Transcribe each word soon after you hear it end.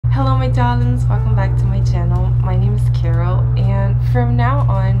my darlings, welcome back to my channel. My name is Carol, and from now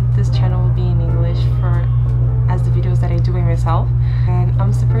on this channel will be in English as the videos that I do by myself, and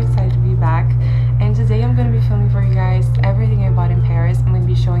I'm super excited to be back. And today I'm going to be filming for you guys everything I bought in Paris. I'm going to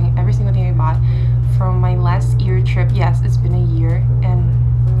be showing every single thing I bought from my last year trip. Yes, it's been a year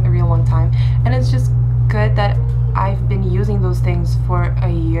and a real long time, and it's just good that I've been using those things for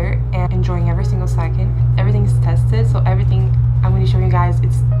a year and enjoying every single second. Everything's tested, so everything I'm going to show you guys,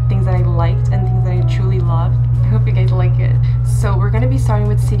 it's things that I liked and things that I truly loved. I hope you guys like it. So we're going to be starting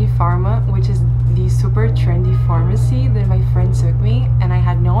with City Pharma, which is the super trendy pharmacy that my friend took me, and I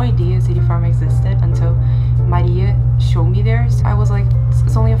had no idea City Pharma existed until Maria showed me there. So I was like,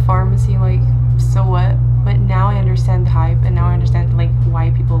 it's only a pharmacy, like, so what? But now I understand the hype, and now I understand like why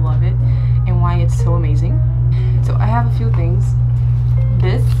people love it and why it's so amazing. So I have a few things.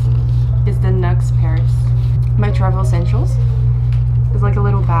 This is the Nux Paris, my travel essentials. It's like a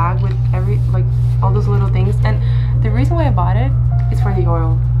little bag with all those little things, and the reason why I bought it is for the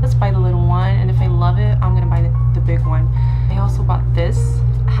oil. Let's buy the little one, and if I love it, I'm gonna buy the big one. I also bought this.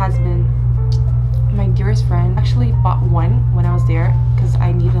 Has been my dearest friend actually bought one when I was there because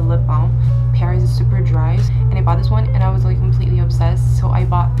I needed a lip balm. Paris is super dry, and I bought this one and I was like completely obsessed, so I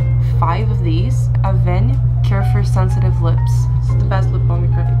bought 5 of these. Avène Care for Sensitive Lips. It's the best lip balm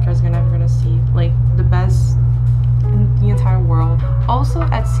you guys are ever gonna see, like the best in the entire world. Also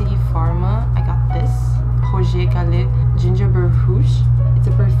at City Pharma I got this gallet Gingerbread Rouge. It's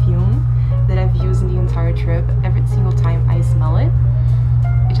a perfume that I've used in the entire trip. Every single time I smell it,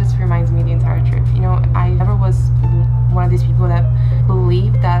 it just reminds me of the entire trip. You know, I never was one of these people that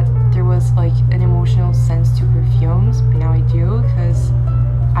believed that there was like an emotional sense to perfumes, but now I do, because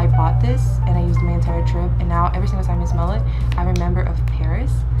I bought this and I used my entire trip, and now every single time I smell it I remember of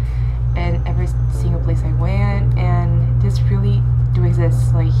Paris and every single place I went. And this really do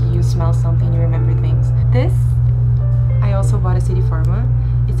exist, like you smell something, you remember things. This I also bought at City Pharma.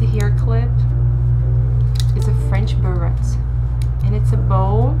 It's a hair clip. It's a French barrette, and it's a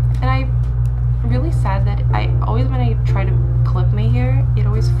bow, and I'm really sad that I always, when I try to clip my hair, it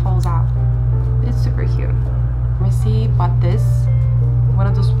always falls out, but it's super cute. Missy bought this. One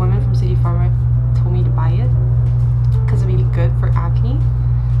of those women from City Pharma told me to buy it because it's really good for acne.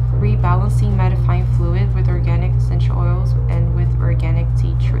 Rebalancing mattifying fluid with organic essential oils and with organic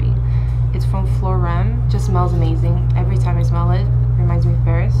tea tree. It's from Florem. Just smells amazing. Every time I smell it, reminds me of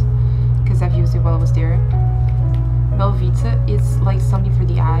Paris because I've used it while I was there. Belvita is like something for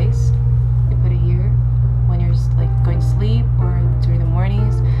the eyes. You put it here when you're just like going to sleep or during the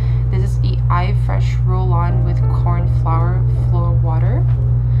mornings. This is the Eye Fresh Roll-On with corn flour floor water.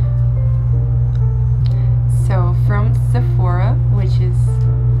 So from Sephora, which is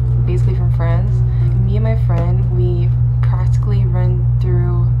basically from France, me and my friend, we practically ran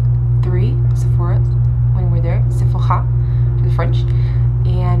through 3 Sephora when we were there. Sephora to the French,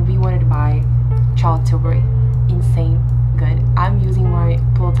 and we wanted to buy Charlotte Tilbury. Insane good. I'm using my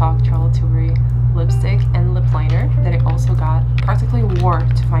Pillow Talk Charlotte Tilbury lipstick and lip liner that I also got. Practically wore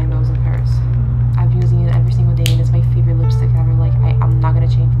to find those in Paris. I've been using it every single day, and it's my favorite lipstick ever. Like I'm not gonna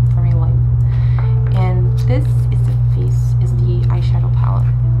change it for my life. And this is the eyeshadow palette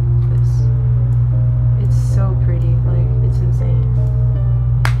for this. It's so pretty, like it's insane.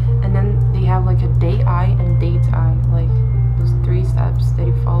 And then they have like a day eye and daytime, like those 3 steps that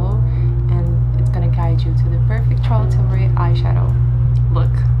you follow, and it's gonna guide you to the perfect Charlotte Tilbury eyeshadow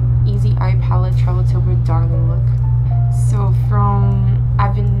look. Easy Eye Palette Charlotte Tilbury Darling look. So from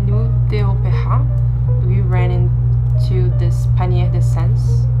Avenue de Opéra, we ran into this Panier de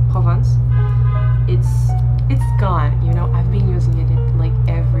Scents Provence. It's gone, you know. I've been using it like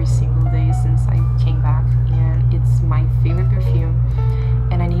every single day since I came back, and it's my favorite perfume,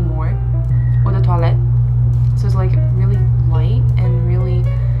 and I need more. Eau de Toilette. So it's like really light and really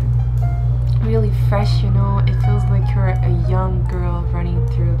fresh, you know. It feels like you're a young girl running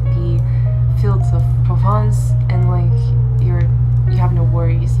through the fields of Provence, and like you have no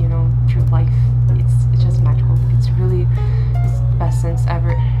worries, you know, through life. It's just magical. It's the best sense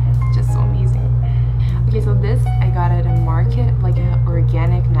ever. Just so amazing. Okay, so this I got at a market, like an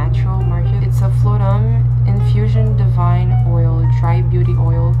organic natural market. It's a Florem Infusion Divine Oil, dry beauty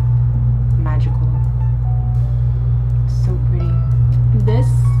oil, magical. So pretty. This,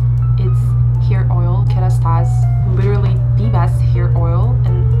 it's hair oil, Kerastase, literally the best hair oil.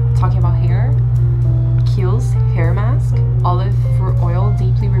 And talking about hair, Kiehl's hair mask, olive fruit oil,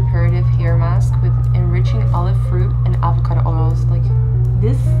 deeply reparative hair mask with enriching olive fruit and avocado oils. Like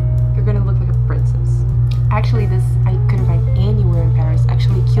this, you're gonna look like a princess. Actually, this I couldn't find anywhere in Paris.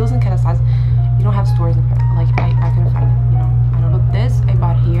 Actually, Kiehl's and Kerastase, you don't have stores in Paris. Like I couldn't find it, you know. I don't know. This I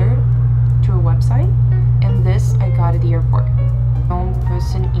bought here website, and this I got at the airport.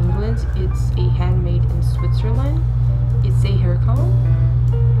 Post in England, it's a handmade in Switzerland. It's a hair comb.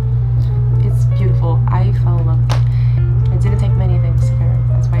 It's beautiful. I fell in love with it. I didn't take many things here.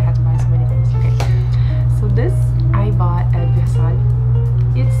 That's why I had to buy so many things. Okay, so this I bought at Versailles.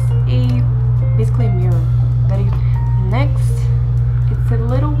 It's basically a mirror. Next, it's a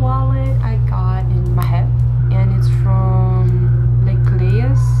little wallet I got in Mahet, and it's from Les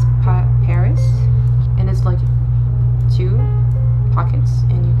Paris, and it's like 2 pockets,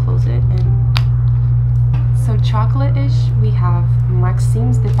 and you close it. And so chocolate-ish, we have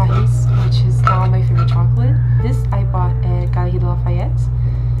Maxime's de Paris, which is now my favorite chocolate. This I bought at Galeries de Lafayette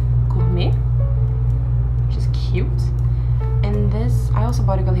Gourmet, which is cute. And this I also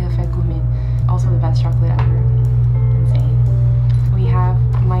bought at Galeries de Lafayette Gourmet, also the best chocolate ever. Insane. We have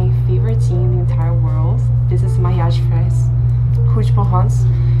my favorite tea in the entire world. This is Mariage Fraise Rouge Provence.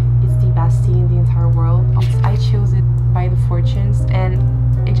 It's the best tea in the entire world. I chose it by the fortunes, and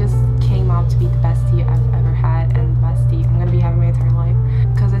it just came out to be the best tea I've ever had, and the best tea I'm gonna be having my entire life.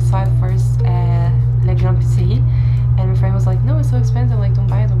 Because I saw it first at La Grande Épicerie, and my friend was like, no, it's so expensive, like don't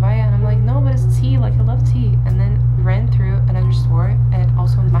buy it, and I'm like, no, but it's tea, like I love tea. And then ran through another store at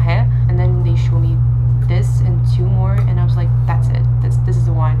also in Mahet, and then they showed me this and 2 more, and I was like, that's it, this is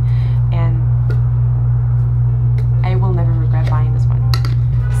the one, and I will never regret buying this one.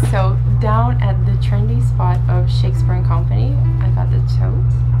 So down at the trendy spot of Shakespeare & Company, I got the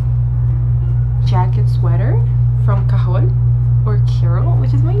tote jacket sweater from Carole, or Carol,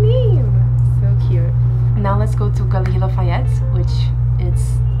 which is my name. So cute. Now let's go to Galeries Lafayette, which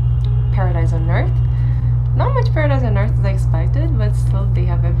it's paradise on earth. Not much paradise on earth as I expected, but still they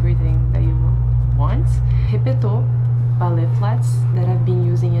have everything that you want. Repetto ballet flats that I've been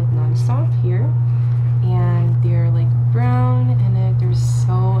using it non-stop here, and they're like brown, and they're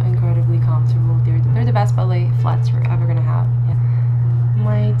so incredibly comfortable. They're the best ballet flats you're ever gonna have. Yeah.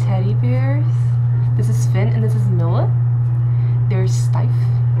 My teddy bears. This is Finn and this is Milla. They're stiff.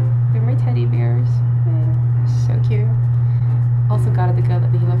 They're my teddy bears. So cute. Also got at the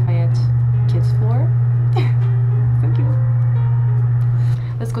Galeries Lafayette kids floor. So cute.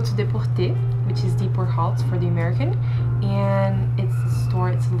 Let's go to Deporté, which is the Port Halt for the American, and it's a store,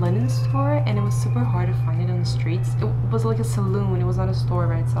 it's a linen store, and it was super hard to find it on the streets. It was like a saloon, it was not a store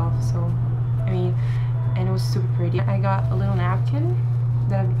by itself, so I mean, and it was super pretty. I got a little napkin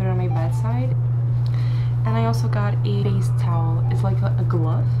that I put on my bedside, and I also got a face towel. It's like a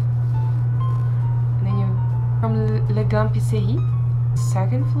glove, and then from Le Grande Épicerie,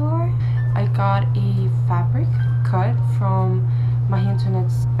 2nd floor, I got a fabric cut from Marie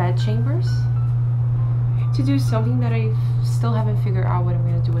Antoinette's bed chambers to do something that I still haven't figured out what I'm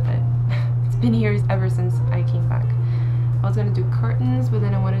gonna do with it. It's been years ever since I came back. I was gonna do curtains, but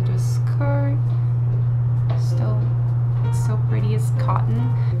then I wanted to do a skirt. Still, it's so pretty, it's cotton.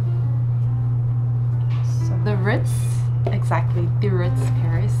 So the Ritz, exactly, the Ritz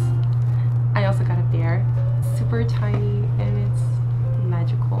Paris. I also got it there. It's super tiny and it's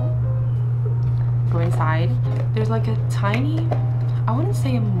magical. Go inside. There's like a tiny, I wouldn't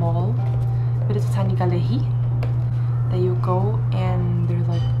say a mall, but it's a tiny galerie that you go, and there's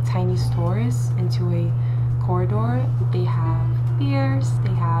like tiny stores into a corridor. They have beers,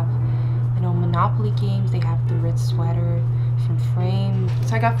 they have, you know, Monopoly games, they have the Ritz sweater from Frame.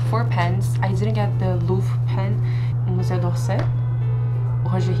 So I got 4 pens. I didn't get the Louvre pen, Musée d'Orsay,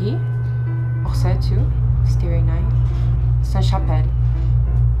 Orangerie, Orsay too, Starry Night, Saint-Chapelle.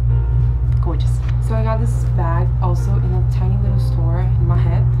 Gorgeous. So I got this bag also in a tiny little store in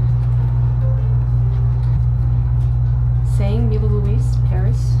Mahet, saying Mille Louis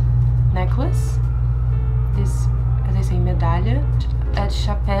Paris necklace. This, as I say, medalha at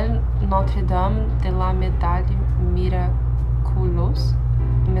Chapelle Notre-Dame de la Médaille Miraculeuse,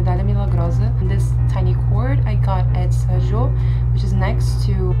 Medalha Milagrosa. And this tiny cord I got at Sajo, which is next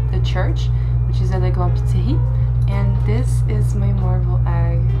to the church, which is at La Grande Épicerie. And this is my marble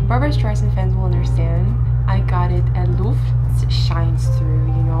egg. Barbara Streisand fans will understand. I got it at Louvre. It shines through,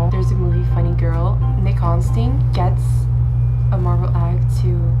 you know. There's a movie, Funny Girl. Nick Ornstein gets a marble egg to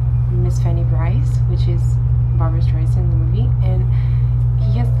Miss Fanny Bryce, which is Barbara Streisand in the movie, and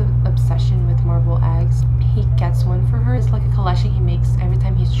he has the obsession with marble eggs. He gets one for her. It's like a collection he makes every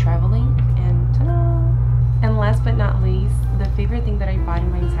time he's traveling, and ta-da! And last but not least, the favorite thing that I bought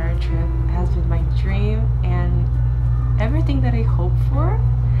in my entire trip has been my dream and everything that I hope for.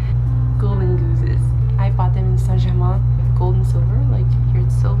 Golden gooses. I bought them in Saint-Germain, gold and silver. Like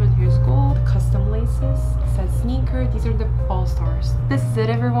here's silver, here's gold. Custom laces, set sneaker. These are the all stars. This is it,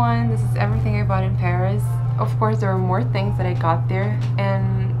 everyone. This is everything I bought in Paris. Of course, there are more things that I got there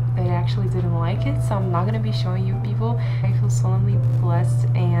and that I actually didn't like. like it, so I'm not going to be showing you people. I feel solemnly blessed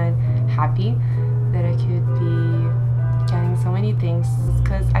and happy that I could be getting so many things,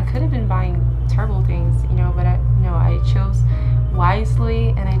 because I could have been buying terrible things, you know, but I chose wisely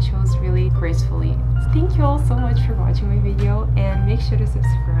and I chose really gracefully. So thank you all so much for watching my video, and make sure to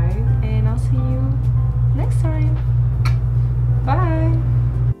subscribe, and I'll see you next time. Bye.